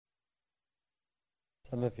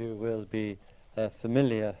Some of you will be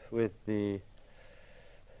familiar with the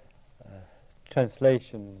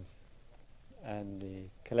translations and the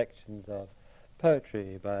collections of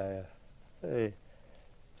poetry by a very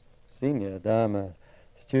senior Dharma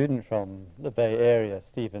student from the Bay Area,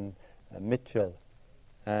 Stephen Mitchell.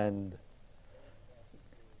 And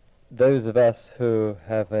those of us who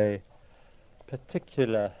have a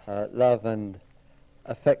particular love and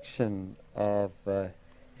affection of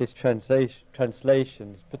his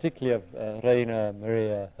translations, particularly of Rainer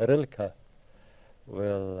Maria Rilke,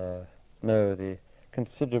 will know the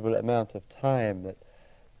considerable amount of time that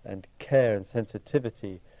and care and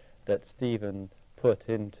sensitivity that Stephen put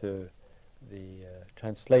into the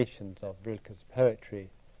translations of Rilke's poetry,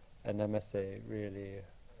 and I must say really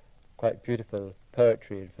quite beautiful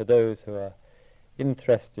poetry. And for those who are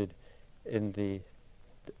interested in the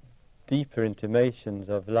deeper intimations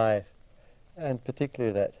of life, and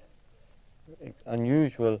particularly that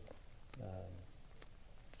unusual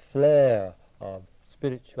flair of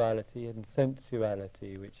spirituality and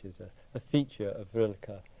sensuality, which is a feature of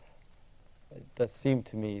Rilke, it does seem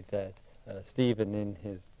to me that Stephen, in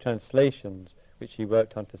his translations, which he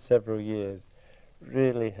worked on for several years,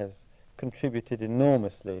 really has contributed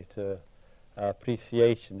enormously to our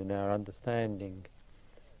appreciation and our understanding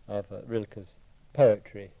of Rilke's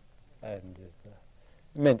poetry, and is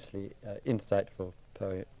immensely insightful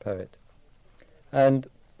poet. And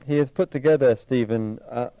he has put together, Stephen,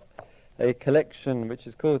 a collection which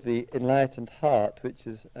is called The Enlightened Heart, which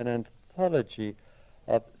is an anthology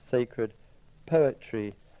of sacred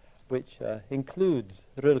poetry, which includes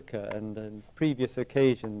Rilke, and on previous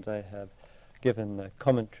occasions I have given a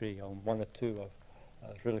commentary on one or two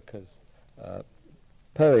of Rilke's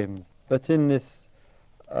poems. But in this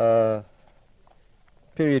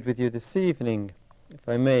period with you this evening, if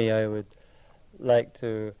I may, I would like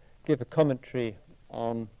to give a commentary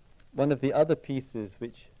on one of the other pieces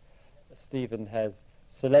which Stephen has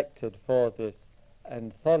selected for this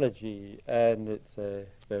anthology, and it's a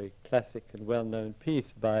very classic and well-known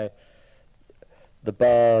piece by the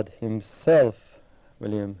bard himself,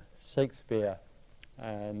 William Shakespeare,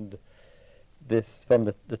 and this from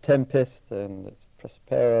the Tempest, and it's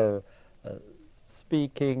Prospero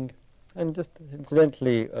speaking, and just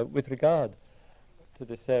incidentally with regard to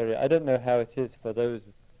this area, I don't know how it is for those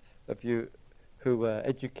of you who were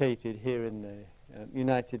educated here in the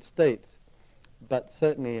United States, but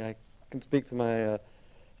certainly I can speak for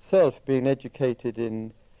myself, being educated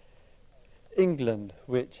in England,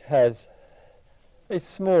 which has a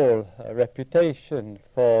small reputation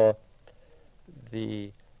for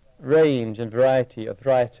the range and variety of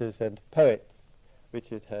writers and poets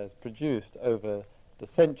which it has produced over the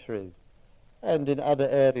centuries. And in other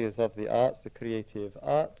areas of the arts, the creative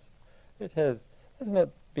arts, it has not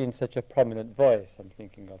been such a prominent voice. I'm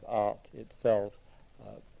thinking of art itself,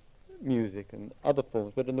 music and other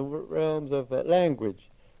forms, but in the realms of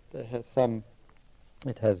language, it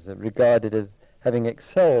has regarded as having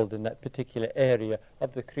excelled in that particular area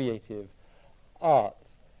of the creative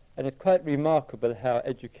arts. And it's quite remarkable how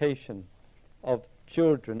education of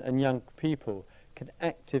children and young people can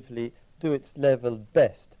actively do its level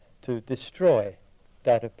best to destroy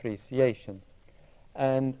that appreciation.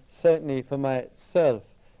 And certainly for myself,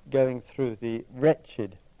 going through the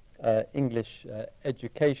wretched English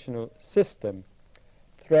educational system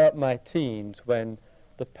throughout my teens, when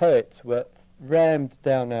the poets were rammed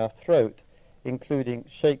down our throat, including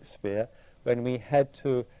Shakespeare, when we had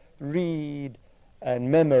to read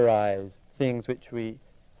and memorize things which we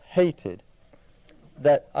hated,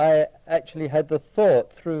 that I actually had the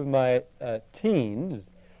thought through my teens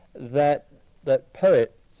that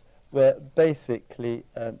poets were basically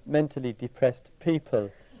mentally depressed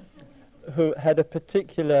people who had a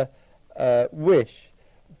particular wish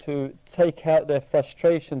to take out their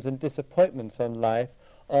frustrations and disappointments on life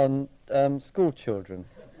on school children.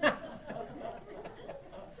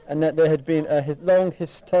 And that there had been a long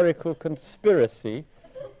historical conspiracy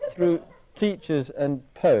through teachers and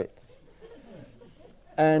poets.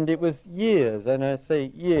 And it was years, and I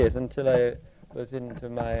say years, until I was into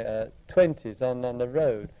my 20s on the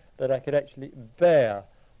road, that I could actually bear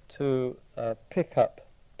to pick up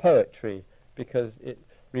poetry, because it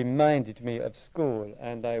reminded me of school,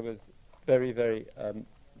 and I was very, very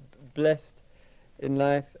blessed in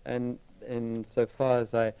life, and in so far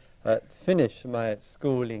as I finished my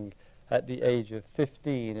schooling at the age of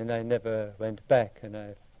 15, and I never went back, and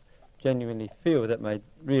I genuinely feel that my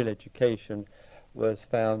real education was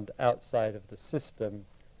found outside of the system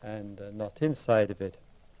and not inside of it.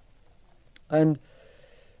 And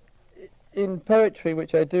in poetry,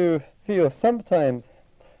 which I do feel sometimes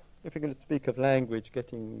if we're going to speak of language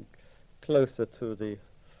getting closer to the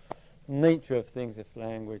nature of things, if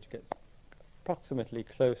language gets approximately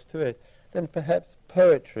close to it, then perhaps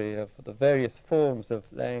poetry of the various forms of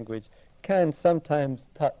language can sometimes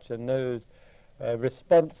touch on those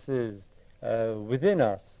responses within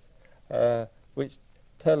us which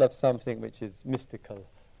tell of something which is mystical,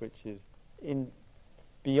 which is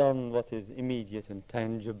beyond what is immediate and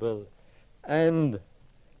tangible. And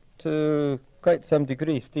to quite some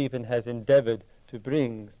degree, Stephen has endeavoured to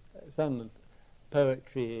bring some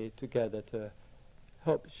poetry together to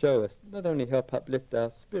help show us, not only help uplift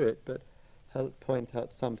our spirit, but help point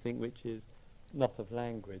out something which is not of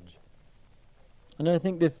language. And I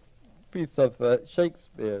think this piece of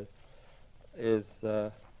Shakespeare is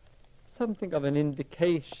something of an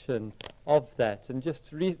indication of that. And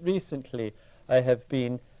just recently I have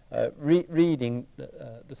been reading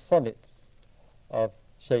the sonnets of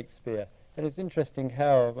Shakespeare. And it's interesting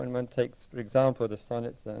how, when one takes, for example, the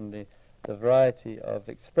sonnets and the variety of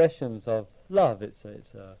expressions of love, it's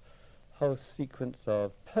a whole sequence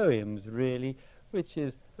of poems, really, which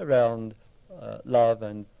is around love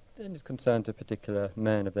and is concerned to a particular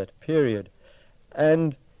man of that period.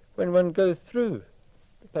 And when one goes through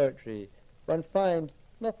the poetry, one finds,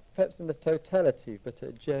 not perhaps in the totality, but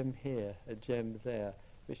a gem here, a gem there,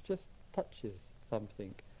 which just touches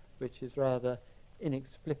something which is rather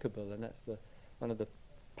inexplicable, and that's one of the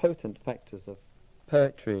potent factors of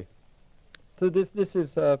poetry. So this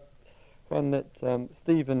is one that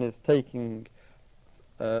Stephen is taking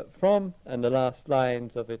from, and the last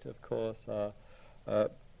lines of it, of course, are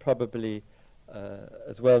probably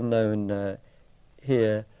as well known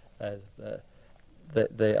here as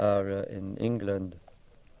that they are in England.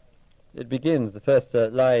 It begins, the first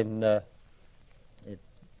line,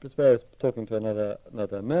 it's as well as talking to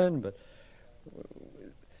another man, but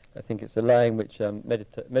I think it's a line which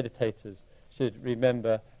meditators should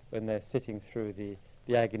remember when they're sitting through the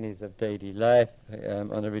agonies of daily life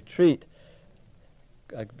on a retreat.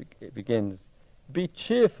 It begins, "Be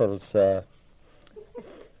cheerful, sir.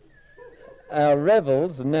 Our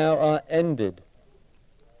revels now are ended.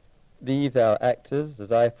 These our actors,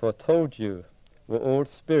 as I foretold you, were all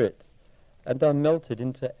spirits, and are melted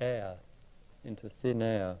into air, into thin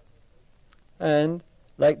air. And,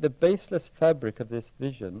 like the baseless fabric of this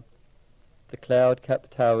vision, the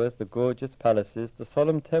cloud-capped towers, the gorgeous palaces, the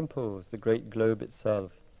solemn temples, the great globe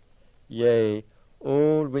itself, yea,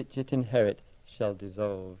 all which it inherit, shall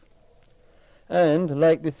dissolve. And,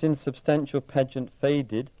 like this insubstantial pageant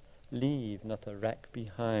faded, leave not a rack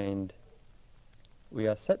behind. We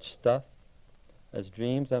are such stuff as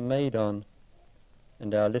dreams are made on,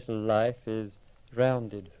 and our little life is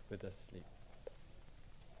rounded with a sleep."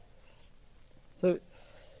 So,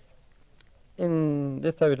 in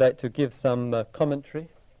this I would like to give some commentary,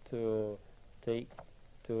 to take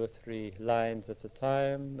 2 or 3 lines at a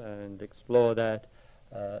time and explore that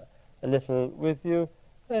a little with you,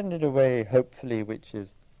 and in a way hopefully which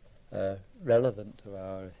is relevant to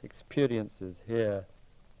our experiences here.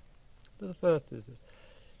 So the first is,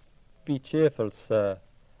 "Be cheerful, sir,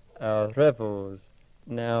 our revels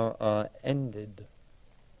now are ended."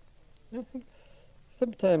 I think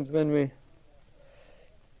sometimes when we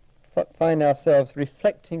find ourselves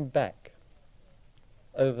reflecting back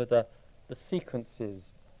over the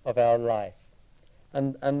sequences of our life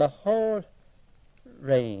and the whole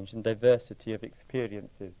range and diversity of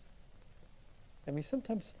experiences, and we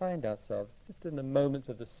sometimes find ourselves just in the moments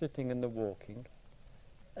of the sitting and the walking,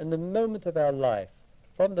 and the moment of our life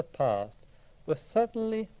from the past will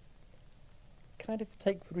suddenly kind of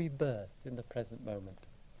take rebirth in the present moment.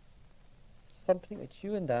 Something which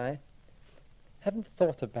you and I haven't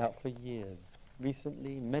thought about for years,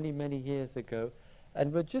 recently, many, many years ago,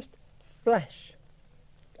 and will just flash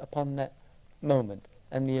upon that moment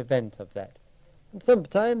and the event of that. And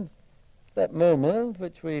sometimes that moment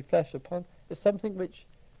which we flash upon is something which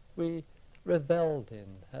we revelled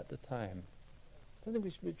in at the time, something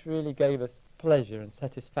which really gave us pleasure and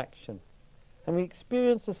satisfaction. And we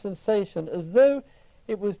experience a sensation as though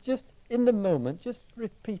it was just in the moment, just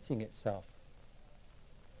repeating itself.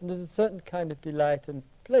 And there's a certain kind of delight and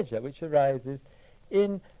pleasure which arises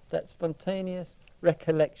in that spontaneous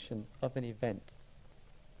recollection of an event,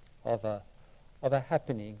 of a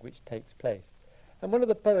happening which takes place. And one of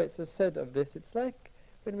the poets has said of this, it's like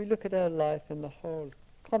when we look at our life in the whole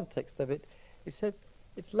context of it, he says,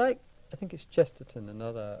 it's like, I think it's Chesterton,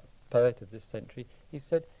 another poet of this century, he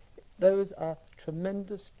said, those are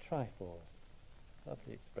tremendous trifles.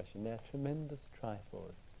 Lovely expression, they are tremendous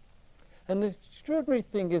trifles. And the extraordinary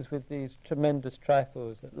thing is with these tremendous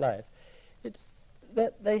trifles of life, it's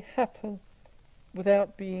that they happen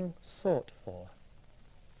without being sought for.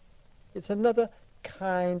 It's another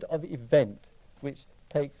kind of event which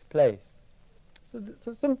takes place.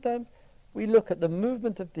 So sometimes we look at the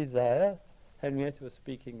movement of desire. Henrietta was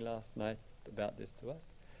speaking last night about this to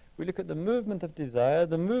us. We look at the movement of desire,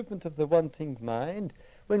 the movement of the wanting mind.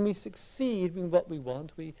 When we succeed in what we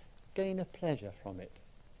want, we gain a pleasure from it.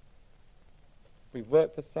 We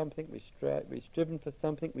work for something, we strive, we've striven for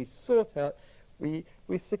something, we sort out, we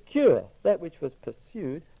secure that which was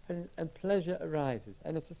pursued, and pleasure arises.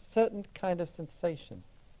 And it's a certain kind of sensation.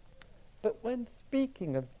 But when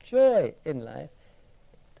speaking of joy in life,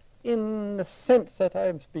 in the sense that I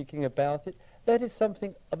am speaking about it, that is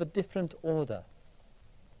something of a different order.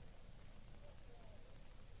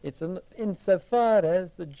 It's insofar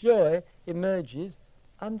as the joy emerges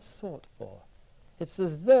unsought for. It's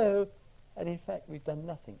as though, and in fact we've done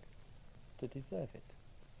nothing to deserve it.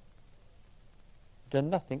 We've done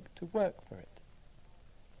nothing to work for it.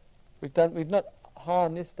 We've not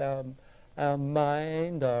harnessed our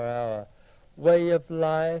mind or our way of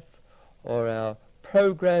life or our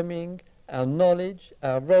programming, our knowledge,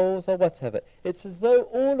 our roles or whatever. It's as though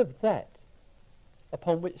all of that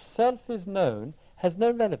upon which self is known has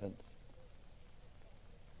no relevance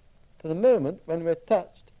to the moment when we're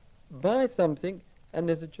touched by something and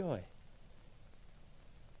there's a joy.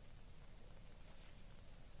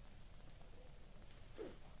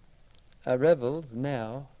 Our revels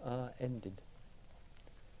now are ended.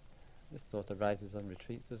 This thought arises on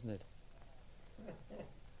retreats, doesn't it?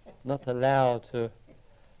 Not allowed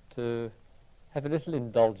to have a little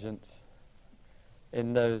indulgence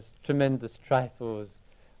in those tremendous trifles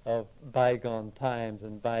of bygone times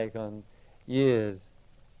and bygone years.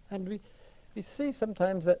 And we see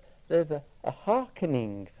sometimes that there's a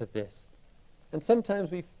hearkening for this. And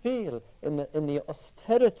sometimes we feel in the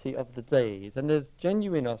austerity of the days, and there's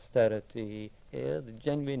genuine austerity here, the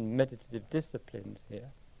genuine meditative disciplines here,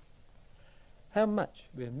 how much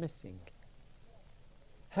we're missing.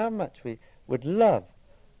 How much we would love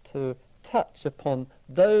to touch upon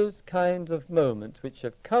those kinds of moments which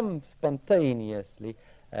have come spontaneously,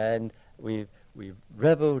 and we've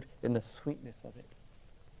revelled in the sweetness of it.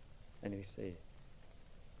 And we see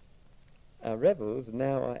our revels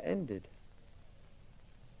now are ended.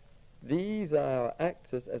 These our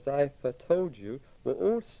actors, as I foretold you, were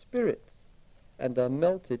all spirits, and are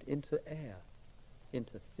melted into air,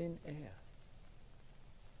 into thin air.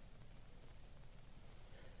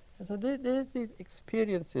 And so there's these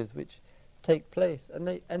experiences which take place,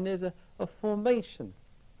 and there's a formation,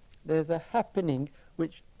 there's a happening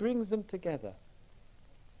which brings them together.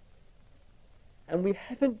 And we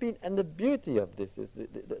haven't been, and the beauty of this is,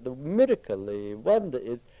 the miracle, the wonder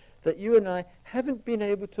is that you and I haven't been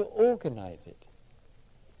able to organize it.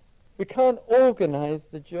 We can't organize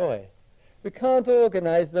the joy. We can't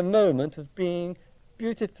organize the moment of being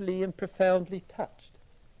beautifully and profoundly touched.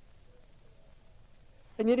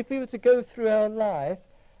 And yet if we were to go through our life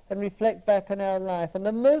and reflect back on our life, and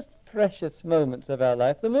the most precious moments of our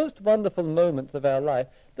life, the most wonderful moments of our life,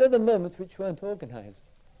 they're the moments which weren't organized.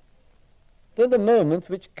 They're the moments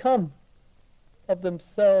which come of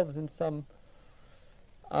themselves in some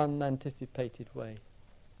unanticipated way.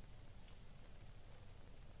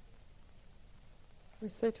 We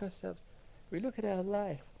say to ourselves, we look at our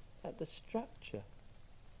life, at the structure,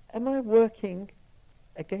 am I working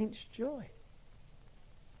against joy?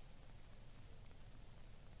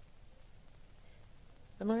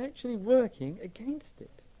 Am I actually working against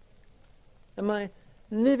it? Am I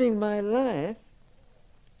living my life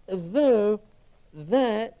as though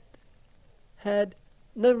that had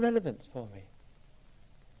no relevance for me?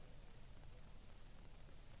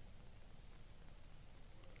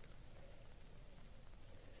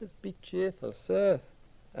 It says, be cheerful, sir.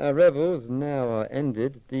 Our revels now are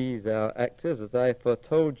ended. These our actors, as I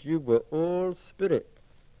foretold you, were all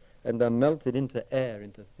spirits, and are melted into air,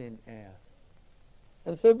 into thin air.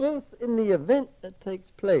 And so both in the event that takes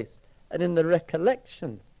place and in the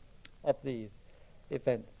recollection of these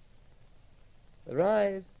events,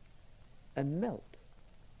 rise and melt.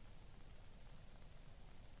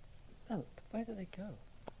 Melt. Where do they go?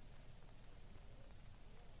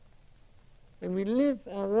 When we live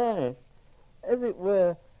our life, as it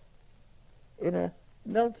were, in a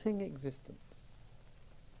melting existence,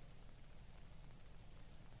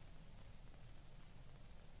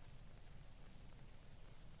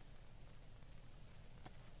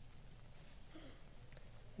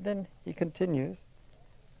 then he continues,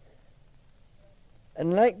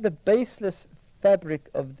 and like the baseless fabric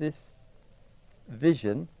of this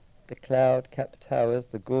vision, the cloud-capped towers,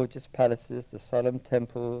 the gorgeous palaces, the solemn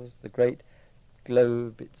temples, the great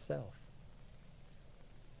globe itself.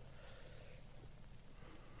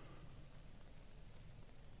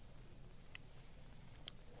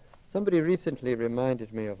 Somebody recently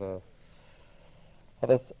reminded me of a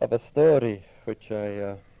story which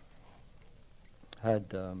I had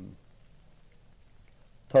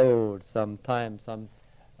told some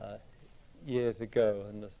years ago,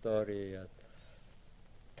 and the story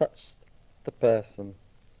touched the person,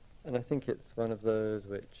 and I think it's one of those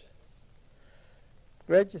which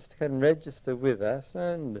can register with us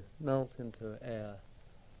and melt into air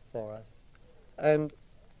for us. And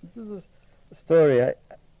this is a story.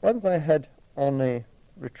 Once I had on a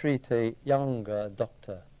retreat a younger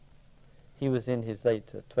doctor. He was in his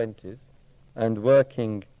late 20s and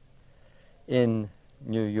working in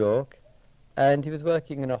New York, and he was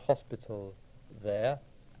working in a hospital there,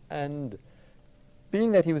 and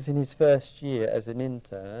being that he was in his first year as an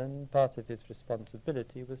intern, part of his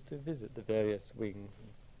responsibility was to visit the various wings and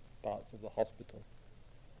parts of the hospital.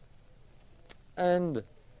 And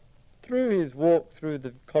through his walk through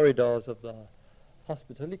the corridors of the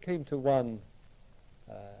hospital, he came to one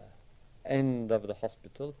end of the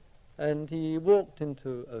hospital, and he walked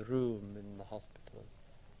into a room in the hospital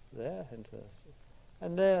there,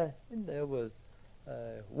 and there was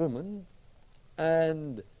a woman,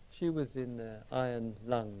 and she was in iron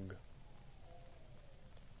lung.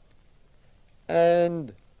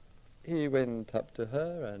 And he went up to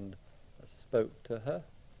her and spoke to her,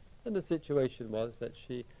 and the situation was that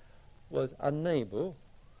she was unable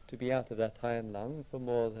to be out of that iron lung for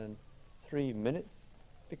more than 3 minutes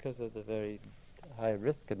because of the very high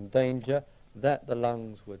risk and danger that the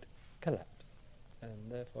lungs would collapse, and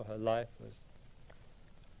therefore her life was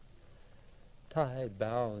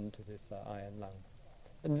bound to this iron lung.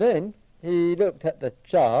 And then he looked at the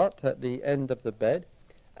chart at the end of the bed,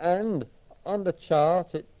 and on the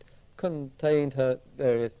chart it contained her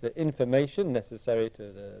various information necessary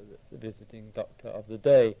to the visiting doctor of the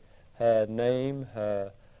day: her name,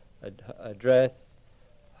 her address,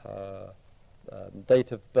 her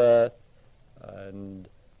date of birth, and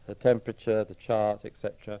the temperature, the chart,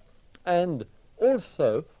 etc. And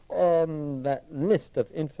also on that list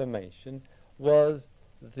of information was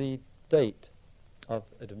the date of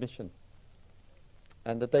admission.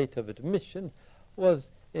 And the date of admission was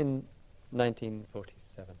in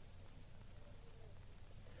 1947.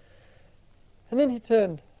 And then he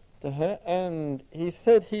turned to her and he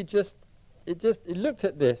said he looked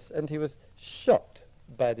at this and he was shocked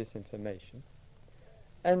by this information.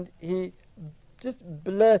 And he just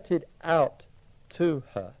blurted out to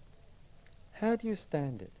her, "How do you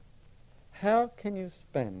stand it? How can you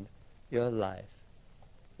spend your life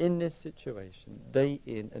in this situation, day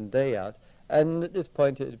in and day out?" And at this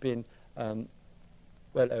point it had been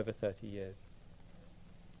well over 30 years.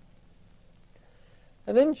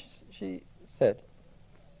 And then she said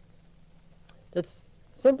that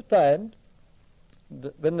sometimes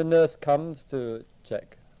when the nurse comes to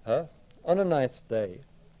check her, on a nice day,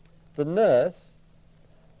 the nurse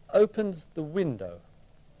opens the window,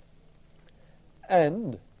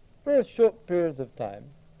 and for a short period of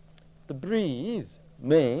time the breeze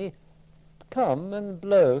may come and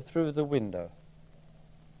blow through the window.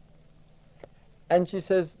 And she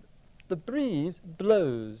says the breeze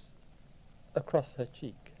blows across her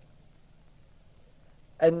cheek.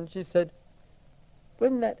 And she said,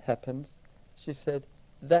 when that happens, she said,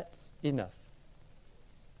 that's enough.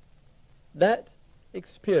 That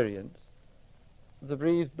experience, the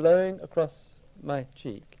breeze blowing across my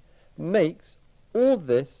cheek, makes all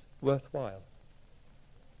this worthwhile.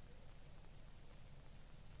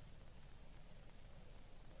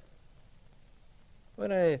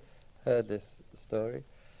 When I heard this story,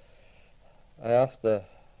 I asked the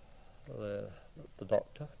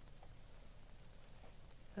doctor,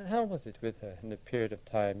 how was it with her in the period of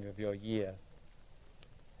time of your year?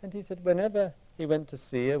 And he said whenever he went to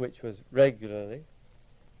see her, which was regularly,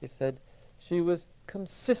 he said she was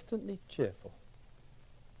consistently cheerful,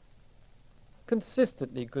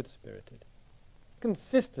 consistently good-spirited,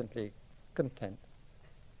 consistently content.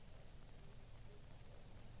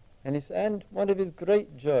 And one of his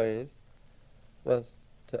great joys was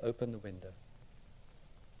to open the window.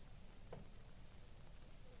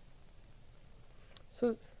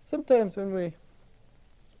 So sometimes when we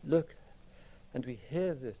look and we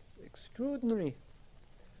hear this extraordinary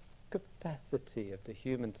capacity of the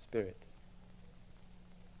human spirit,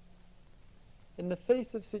 in the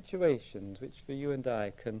face of situations which for you and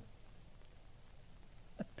I can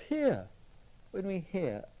appear, when we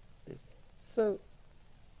hear this, so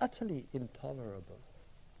utterly intolerable.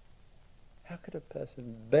 How could a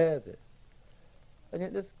person bear this? And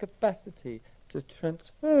yet this capacity to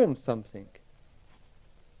transform something,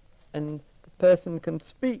 and the person can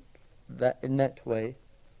speak that in that way,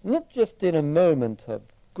 not just in a moment of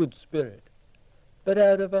good spirit, but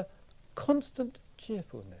out of a constant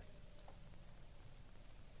cheerfulness.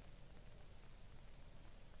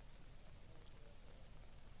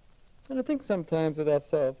 And I think sometimes with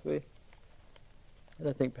ourselves and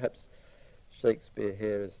I think perhaps Shakespeare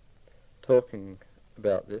here is talking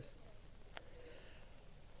about this,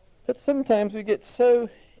 that sometimes we get so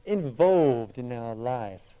involved in our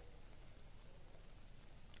life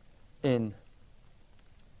in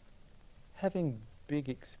having big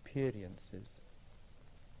experiences,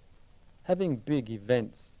 having big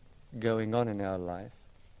events going on in our life,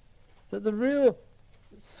 that the real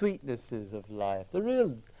sweetnesses of life, the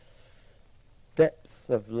real depths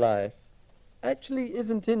of life, actually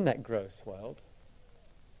isn't in that gross world.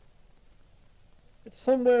 It's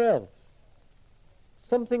somewhere else.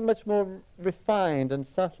 Something much more refined and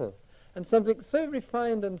subtle. And something so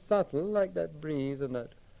refined and subtle, like that breeze on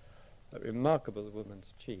that remarkable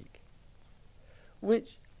woman's cheek,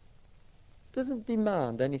 which doesn't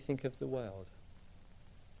demand anything of the world.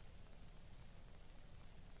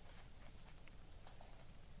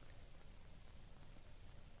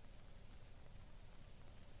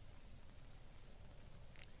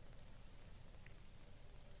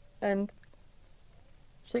 And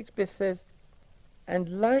Shakespeare says,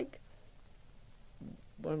 and like,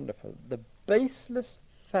 wonderful, the baseless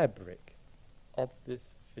fabric of this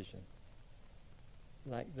vision,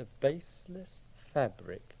 like the baseless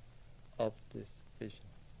fabric of this vision,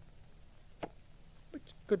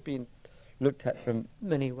 which could be looked at from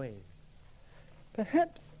many ways.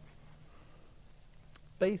 Perhaps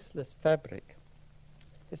baseless fabric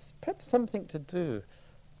is perhaps something to do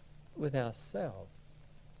with ourselves.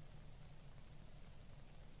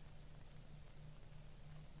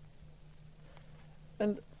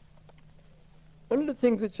 And one of the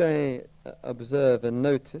things which I observe and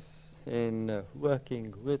notice in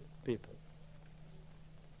working with people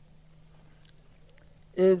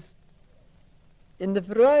is in the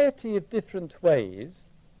variety of different ways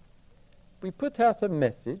we put out a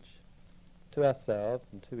message to ourselves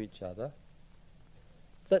and to each other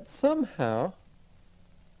that somehow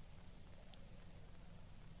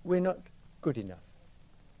we're not good enough.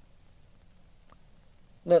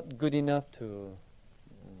 Not good enough to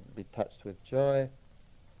be touched with joy,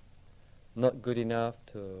 not good enough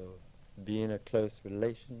to be in a close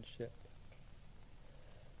relationship,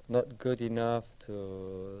 not good enough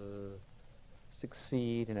to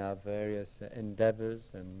succeed in our various endeavors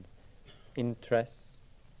and interests.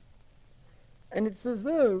 And it's as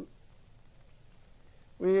though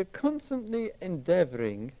we are constantly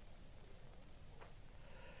endeavoring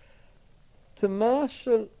to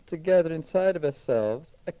marshal together inside of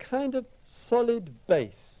ourselves a kind of solid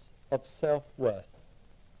base of self-worth.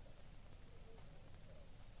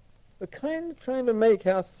 We're kind of trying to make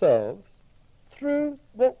ourselves, through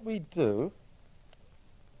what we do,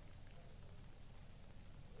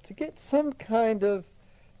 to get some kind of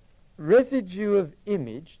residue of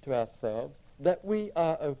image to ourselves that we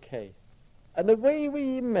are okay. And the way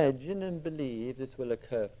we imagine and believe this will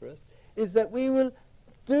occur for us is that we will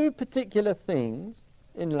do particular things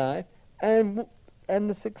in life, and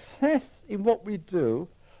the success in what we do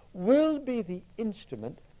will be the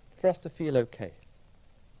instrument for us to feel okay.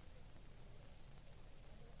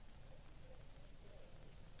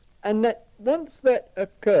 And that once that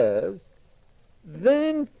occurs,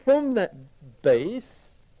 then from that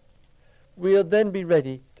base, we'll then be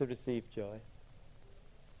ready to receive joy,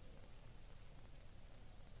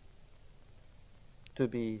 to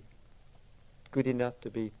be good enough to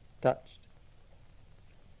be touched,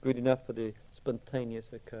 good enough for the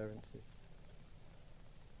spontaneous occurrences.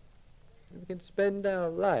 We can spend our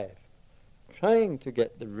life trying to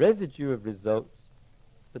get the residue of results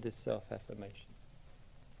for this self-affirmation.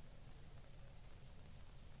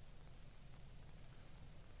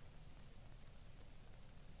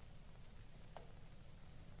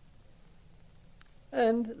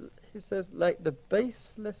 And he says, like the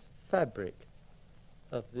baseless fabric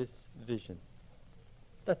of this vision.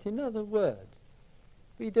 That, in other words,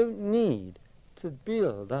 we don't need to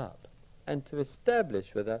build up and to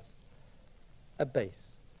establish with us a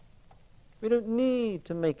base. We don't need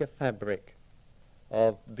to make a fabric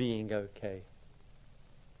of being okay.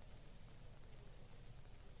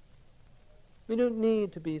 We don't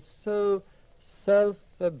need to be so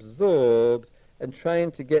self-absorbed and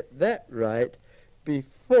trying to get that right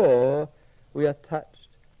before we are touched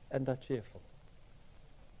and are cheerful.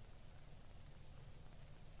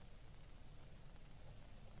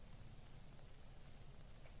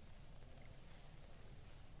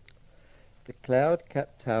 The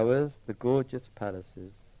cloud-capped towers, the gorgeous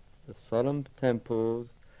palaces, the solemn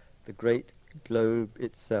temples, the great globe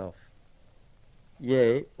itself.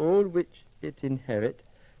 Yea, all which it inherit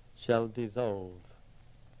shall dissolve.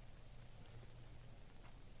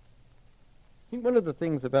 I think one of the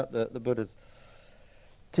things about the Buddha's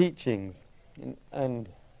teachings, and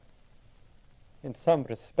in some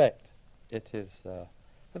respect it is a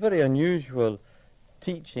very unusual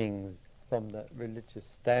teachings from the religious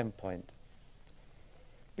standpoint,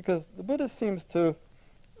 because the Buddha seems to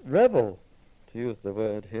revel, to use the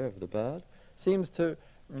word here of the Bard, seems to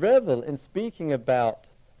revel in speaking about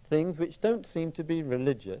things which don't seem to be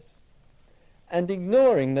religious and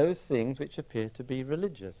ignoring those things which appear to be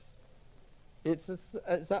religious. It's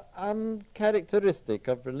uncharacteristic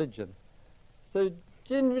of religion. So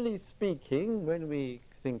generally speaking, when we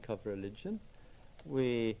think of religion,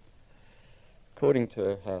 we, according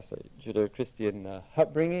to our Judeo-Christian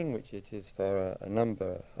upbringing, which it is for a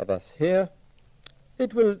number of us here,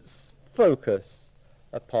 it will focus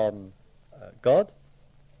upon God.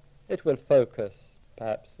 It will focus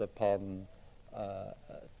perhaps upon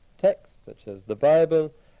texts such as the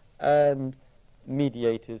Bible and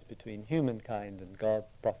mediators between humankind and God,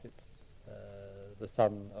 prophets, the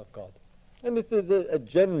Son of God. And this is a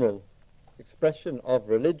general expression of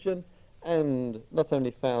religion, and not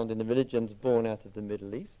only found in the religions born out of the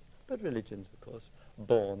Middle East, but religions, of course,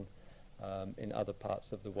 born in other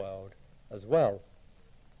parts of the world as well.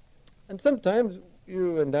 And sometimes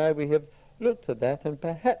you and I, we have looked at that, and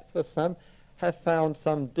perhaps for some have found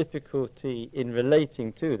some difficulty in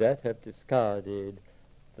relating to that, have discarded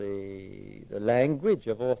the language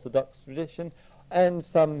of Orthodox tradition, and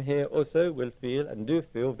some here also will feel and do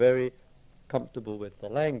feel very comfortable with the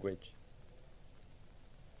language.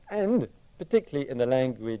 And particularly in the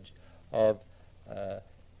language of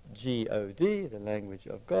G-O-D, the language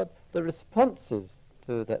of God, the responses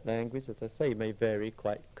to that language, as I say, may vary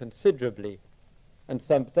quite considerably. And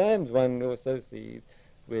sometimes one also sees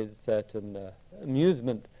with certain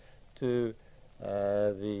amusement to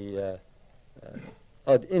the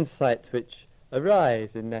odd insights which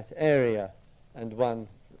arise in that area. And one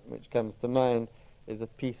which comes to mind is a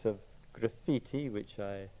piece of graffiti which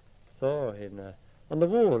I saw on the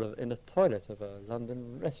wall in a toilet of a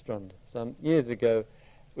London restaurant some years ago,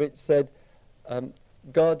 which said,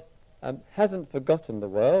 God hasn't forgotten the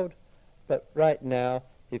world, but right now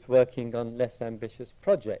he's working on less ambitious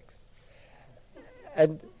projects.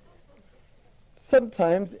 And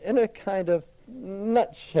sometimes, in a kind of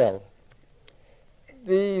nutshell,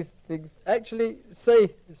 these things actually say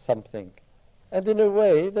something. And in a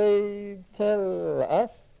way, they tell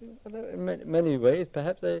us, in many ways,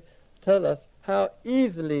 perhaps they tell us how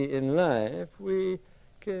easily in life we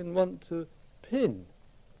can want to pin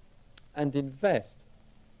and invest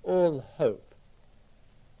all hope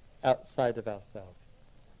outside of ourselves.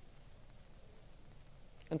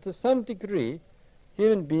 And to some degree,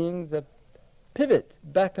 human beings are pivot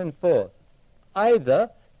back and forth, either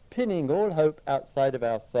pinning all hope outside of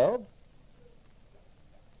ourselves,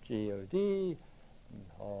 G-O-D,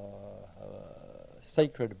 or a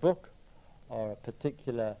sacred book, or a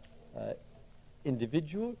particular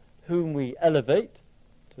individual whom we elevate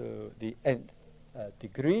to the nth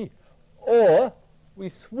degree, or we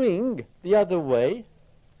swing the other way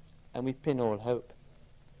and we pin all hope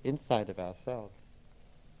inside of ourselves.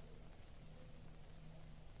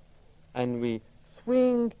 And we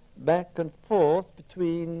swing back and forth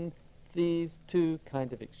between these two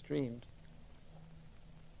kind of extremes.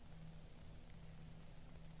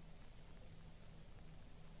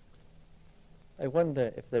 I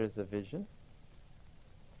wonder if there is a vision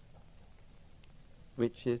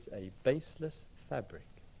which is a baseless fabric.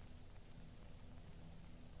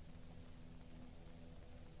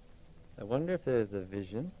 I wonder if there is a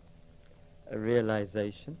vision, a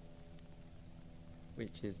realization,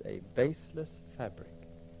 which is a baseless fabric.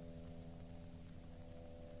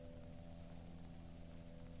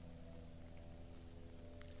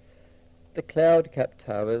 The cloud-capped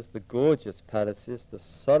towers, the gorgeous palaces, the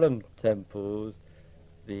solemn temples,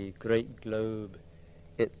 the great globe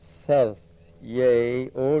itself, yea,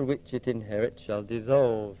 all which it inherits shall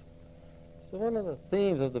dissolve. So one of the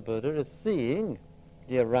themes of the Buddha is seeing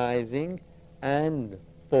the arising and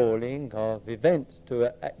falling of events to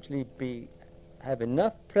actually have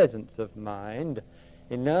enough presence of mind,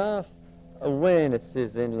 enough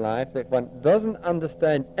awarenesses in life that one doesn't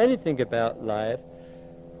understand anything about life,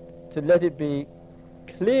 to let it be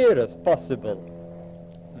clear as possible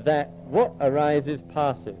that what arises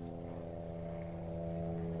passes.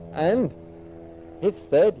 And he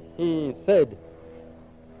said,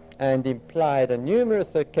 and implied on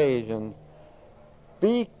numerous occasions,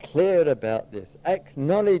 be clear about this,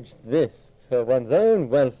 acknowledge this, for one's own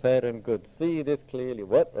welfare and good. See this clearly.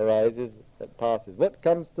 What arises, that passes. What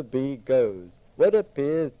comes to be, goes. What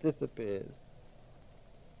appears, disappears.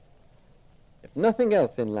 If nothing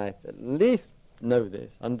else in life, at least know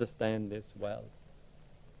this, understand this well.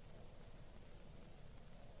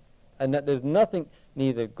 And that there's nothing,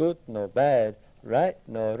 neither good nor bad, right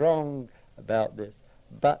nor wrong about this,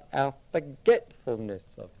 but our forgetfulness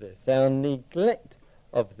of this, our neglect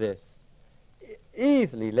of this,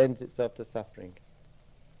 easily lends itself to suffering.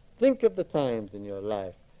 Think of the times in your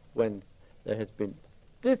life when there has been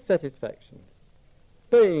dissatisfactions,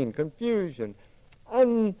 pain, confusion,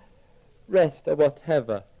 unrest or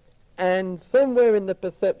whatever, and somewhere in the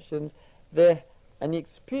perceptions there and the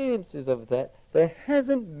experiences of that, there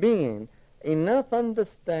hasn't been enough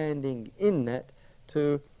understanding in that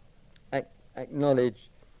to acknowledge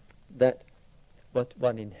that what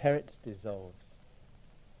one inherits dissolves.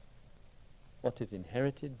 What is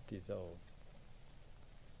inherited dissolves.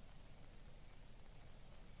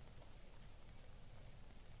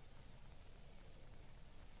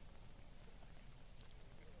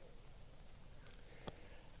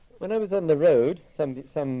 When I was on the road,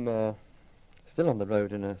 still on the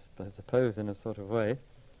road I suppose in a sort of way,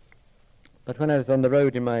 but when I was on the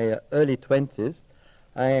road in my early 20s,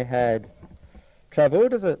 I had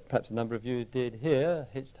travelled, as perhaps a number of you did here,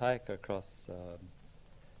 hitchhike across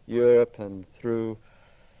Europe and through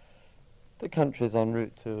the countries en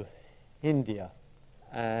route to India.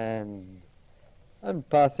 And I'm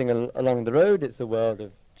passing along the road. It's a world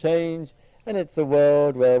of change, and it's a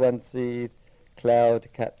world where one sees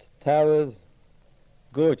cloud-capped towers,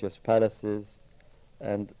 gorgeous palaces,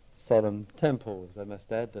 and solemn temples. I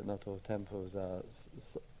must add that not all temples are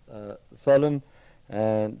solemn,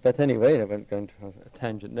 but anyway, I won't go into a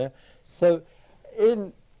tangent there. So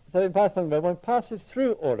in passing by, one passes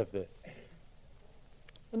through all of this,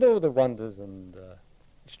 and all the wonders and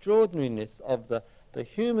extraordinariness of the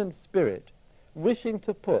human spirit, wishing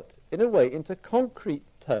to put, in a way, into concrete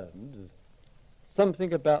terms,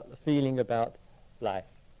 something about the feeling about life.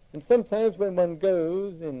 And sometimes when one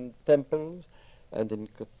goes in temples and in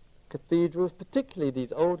cathedrals, particularly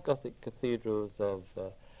these old Gothic cathedrals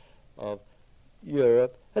of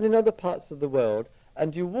Europe and in other parts of the world,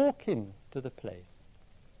 and you walk into the place,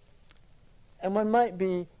 and one might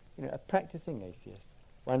be, a practicing atheist.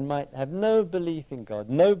 One might have no belief in God,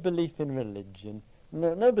 no belief in religion,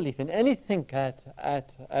 no belief in anything at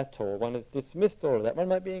all. One has dismissed all of that. One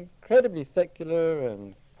might be incredibly secular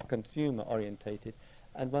and consumer-orientated,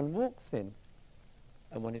 and one walks in,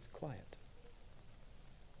 and one is quiet.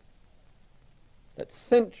 That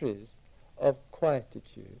centuries of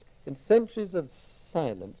quietude and centuries of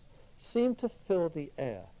silence seem to fill the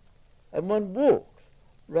air, and one walks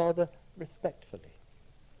rather respectfully.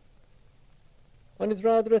 One is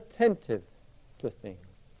rather attentive to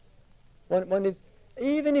things. One is,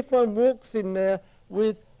 even if one walks in there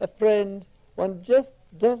with a friend, one just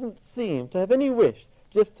doesn't seem to have any wish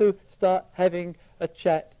just to start having a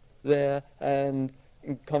chat there and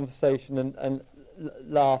in conversation and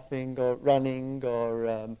laughing or running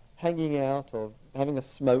or hanging out or having a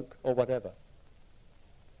smoke or whatever.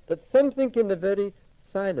 But something in the very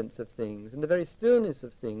silence of things, in the very stillness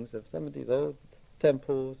of things, of some of these old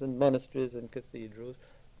temples and monasteries and cathedrals,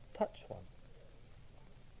 touch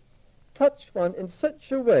one in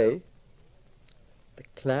such a way. The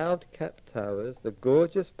cloud-capped towers, the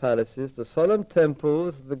gorgeous palaces, the solemn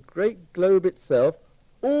temples, the great globe itself,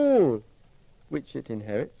 all which it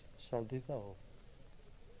inherits shall dissolve.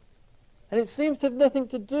 And it seems to have nothing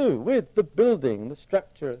to do with the building, the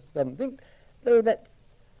structure of something, though that's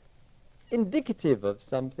indicative of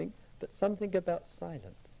something, but something about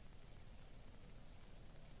silence.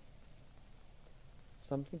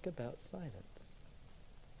 Something about silence.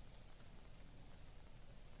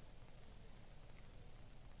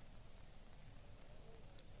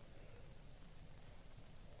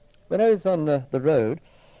 When I was on the road,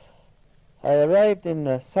 I arrived in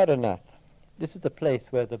Saranath. This is the place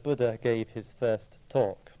where the Buddha gave his first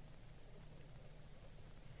talk.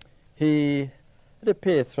 It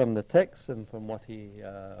appears from the text and from what he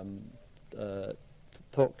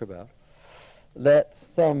talked about, that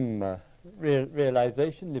some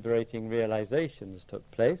liberating realizations took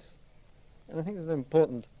place. And I think there's an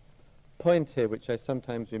important point here which I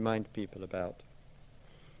sometimes remind people about.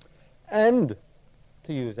 And,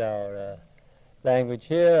 to use our language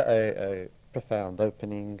here, a profound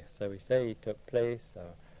opening, so we say, took place,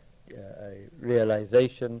 a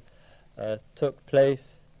realization took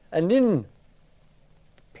place. And in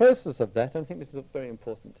the process of that, I think this is a very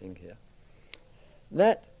important thing here,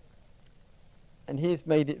 that and he's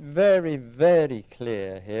made it very, very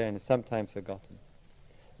clear here, and sometimes forgotten,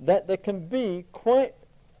 that there can be quite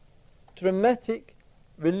dramatic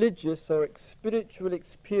religious or spiritual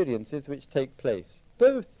experiences which take place,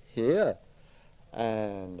 both here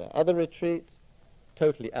and other retreats,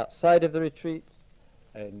 totally outside of the retreats,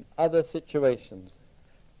 and other situations.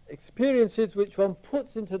 Experiences which one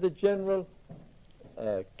puts into the general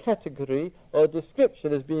category or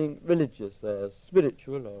description as being religious or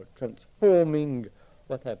spiritual or transforming,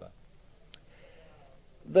 whatever.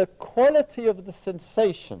 The quality of the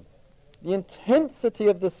sensation, the intensity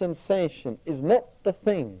of the sensation is not the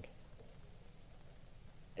thing.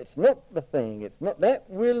 It's not the thing. It's not that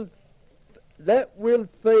will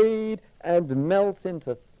fade and melt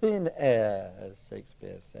into thin air, as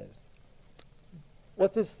Shakespeare says.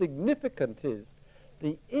 What is significant is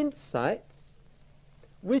the insights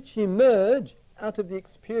which emerge out of the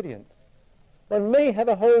experience. One may have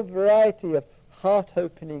a whole variety of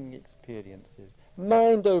heart-opening experiences,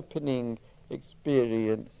 mind-opening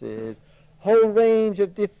experiences, whole range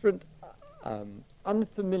of different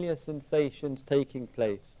unfamiliar sensations taking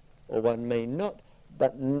place, or one may not,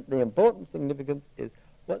 but the important significance is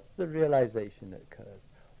what's the realization that occurs?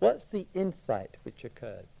 What's the insight which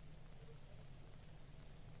occurs?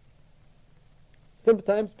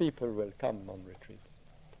 Sometimes people will come on retreats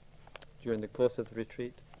during the course of the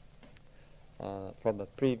retreat, from a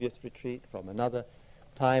previous retreat, from another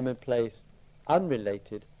time and place,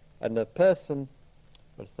 unrelated, and the person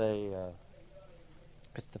will say,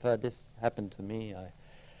 Christopher, this happened to me, I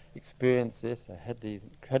experienced this, I had these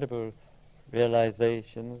incredible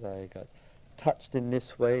realizations, I got touched in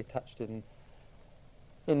this way, touched in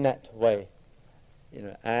that way,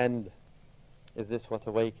 and is this what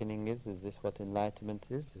awakening is? Is this what enlightenment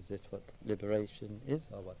is? Is this what liberation is,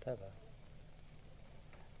 or whatever?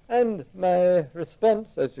 And my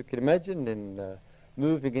response, as you can imagine, in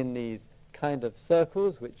moving in these kind of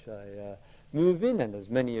circles, which I move in, and as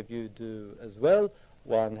many of you do as well,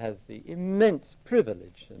 one has the immense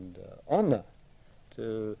privilege and honor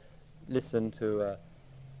to listen to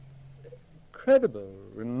incredible,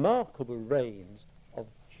 remarkable range of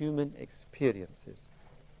human experiences.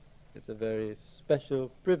 It's a very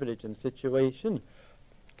special privilege and situation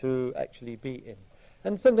to actually be in.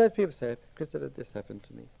 And sometimes people say, Christopher, this happened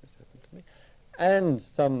to me, this happened to me. And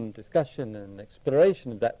some discussion and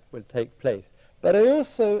exploration of that will take place. But I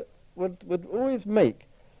also would always make,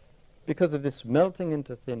 because of this melting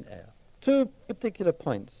into thin air, two particular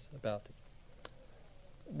points about it.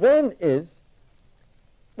 One is,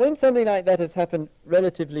 when something like that has happened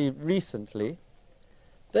relatively recently,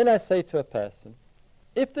 then I say to a person,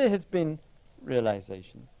 if there has been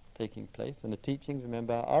realization taking place, and the teachings,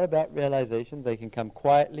 remember, are about realization, they can come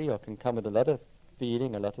quietly or can come with a lot of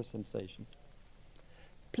feeling, a lot of sensation,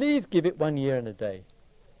 please give it 1 year and a day.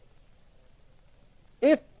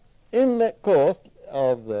 If in the course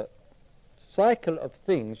of the cycle of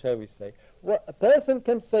things, shall we say, what a person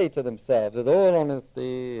can say to themselves with all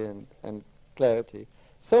honesty and clarity,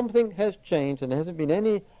 something has changed and there hasn't been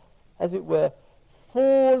any, as it were,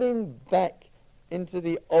 falling back into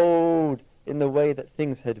the old in the way that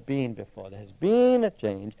things had been before. There has been a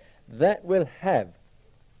change that will have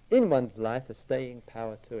in one's life a staying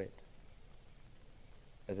power to it.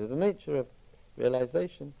 As is the nature of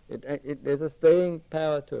realization, there's a staying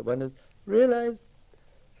power to it. One has realized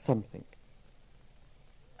something.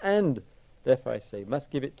 And therefore I say, must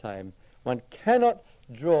give it time. One cannot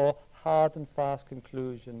draw hard and fast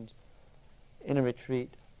conclusions in a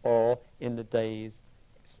retreat or in the days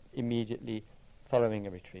immediately following a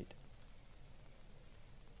retreat.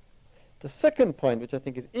 The second point, which I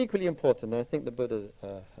think is equally important, and I think the Buddha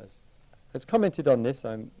has commented on this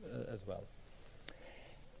as well,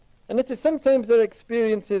 and it is sometimes there are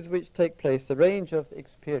experiences which take place, a range of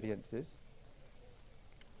experiences,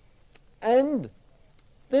 and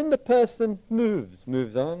then the person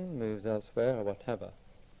moves on, moves elsewhere, or whatever.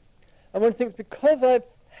 And one thinks, because I've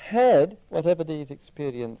had whatever these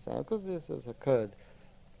experiences are, because this has occurred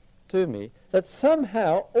to me, that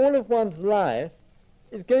somehow all of one's life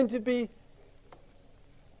is going to be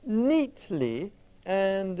neatly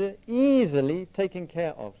and easily taken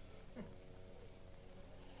care of.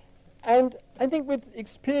 And I think with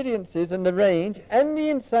experiences and the range and the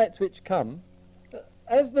insights which come,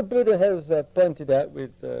 as the Buddha has pointed out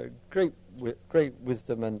with great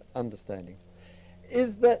wisdom and understanding,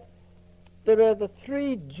 is that there are the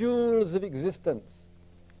three jewels of existence.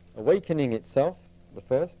 Awakening itself, the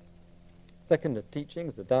first. Second, the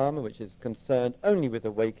teachings, the Dharma, which is concerned only with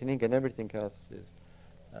awakening, and everything else is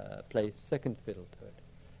plays second fiddle to it.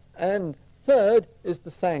 And Third is the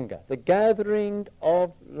Sangha, the gathering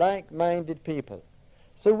of like-minded people.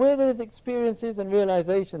 So where there is experiences and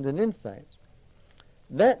realizations and insights,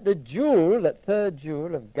 that the jewel, that third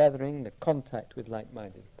jewel of gathering the contact with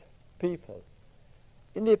like-minded people,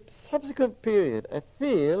 in the subsequent period, I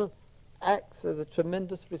feel, acts as a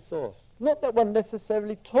tremendous resource. Not that one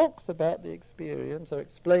necessarily talks about the experience or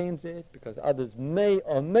explains it, because others may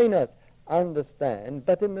or may not understand,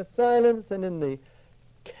 but in the silence and in the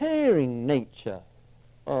caring nature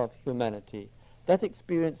of humanity, that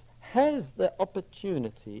experience has the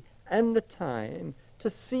opportunity and the time to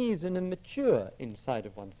season and mature inside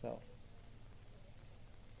of oneself.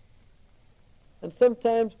 And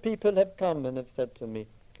sometimes people have come and have said to me,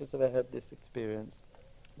 because I had this experience,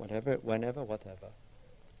 whatever, whenever, whatever.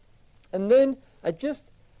 And then I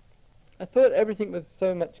thought everything was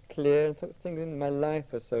so much clear, and so things in my life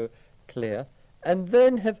were so clear, and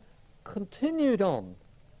then have continued on.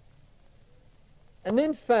 And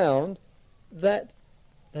then found that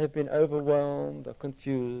they have been overwhelmed or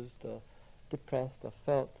confused or depressed or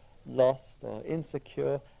felt lost or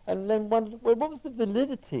insecure, and then wondered, well, what was the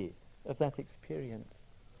validity of that experience?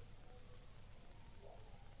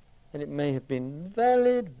 And it may have been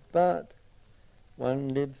valid, but one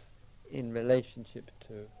lives in relationship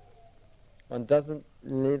to. One doesn't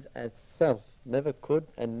live as self, never could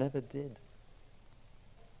and never did.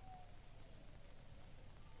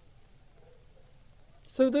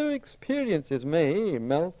 So though experiences may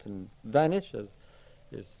melt and vanish, as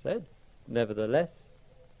is said, nevertheless,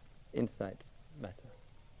 insights matter.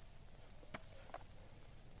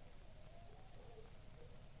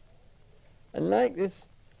 And like this,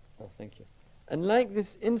 and like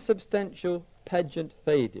this insubstantial pageant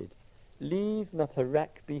faded, leave not a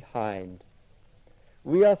rack behind.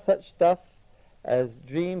 We are such stuff as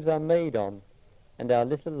dreams are made on, and our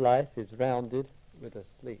little life is rounded with a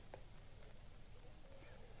sleep.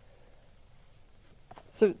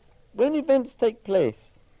 So when events take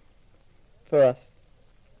place for us,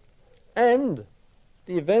 and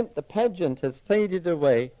the event, the pageant, has faded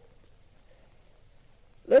away,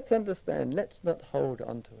 let's understand, let's not hold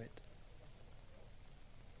on to it.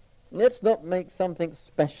 Let's not make something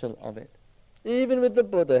special of it. Even with the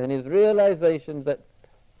Buddha and his realizations that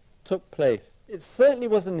took place, it certainly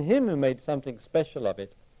wasn't him who made something special of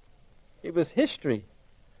it. It was history.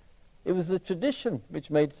 It was the tradition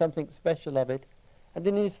which made something special of it. And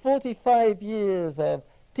in his 45 years of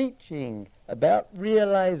teaching about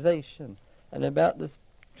realization and about this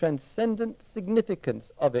transcendent significance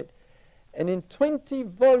of it, and in 20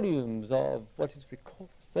 volumes of what is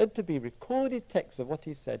said to be recorded texts of what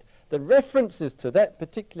he said, the references to that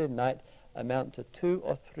particular night amount to 2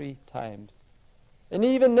 or 3 times. And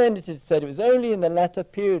even then it is said it was only in the latter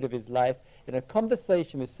period of his life, in a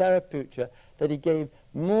conversation with Sariputra, that he gave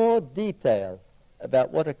more detail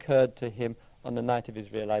about what occurred to him on the night of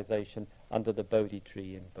his realization under the Bodhi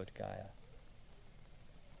tree in Bodh Gaya.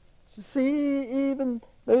 So see, even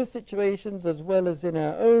those situations, as well as in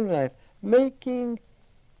our own life, making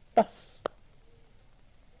fuss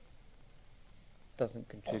doesn't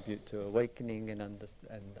contribute to awakening and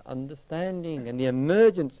understanding and the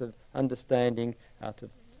emergence of understanding out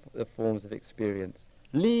of the forms of experience.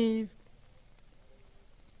 Leave,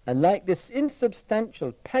 and like this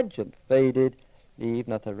insubstantial pageant faded, leave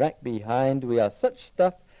not a rack behind. We are such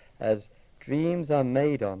stuff as dreams are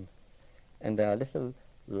made on, and our little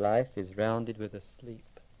life is rounded with a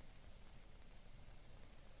sleep.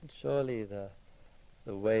 And surely the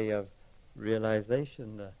way of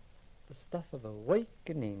realization, the stuff of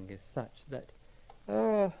awakening is such that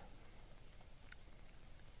our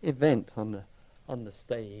event on the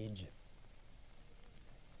stage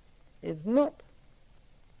is not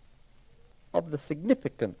of the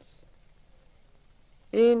significance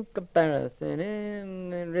in comparison,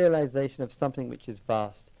 in realization of something which is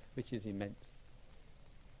vast, which is immense.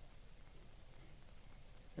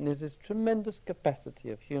 And there's this tremendous capacity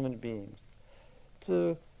of human beings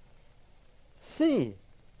to see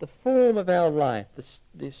the form of our life,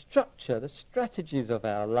 the structure, the strategies of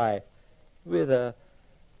our life, with a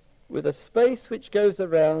space which goes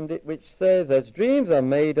around it, which says, as dreams are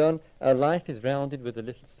made on, our life is rounded with a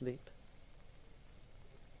little sleep.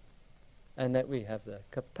 And that we have the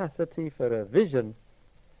capacity for a vision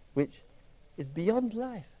which is beyond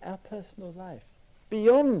life, our personal life,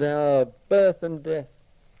 beyond our birth and death.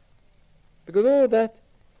 Because all that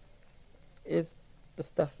is the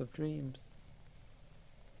stuff of dreams.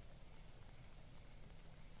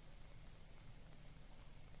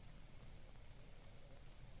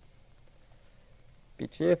 Be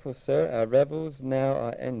cheerful, sir, our revels now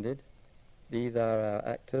are ended. These are our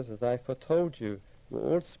actors, as I foretold you.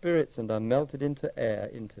 We're all spirits and are melted into air,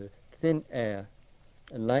 into thin air.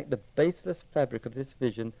 And like the baseless fabric of this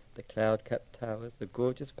vision, the cloud-capped towers, the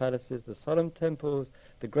gorgeous palaces, the solemn temples,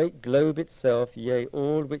 the great globe itself, yea,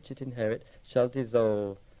 all which it inherit, shall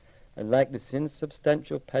dissolve. And like this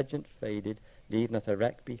insubstantial pageant faded, leave not a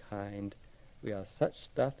rack behind. We are such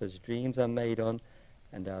stuff as dreams are made on,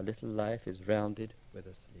 and our little life is rounded with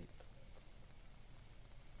a sleep.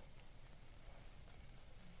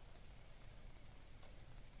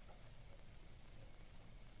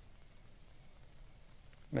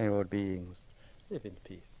 May all beings live in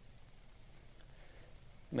peace.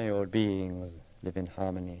 May all beings live in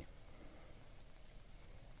harmony.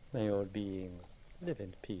 May all beings live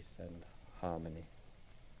in peace and harmony.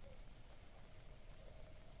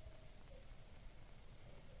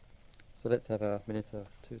 So let's have a minute or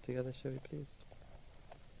two together, shall we please?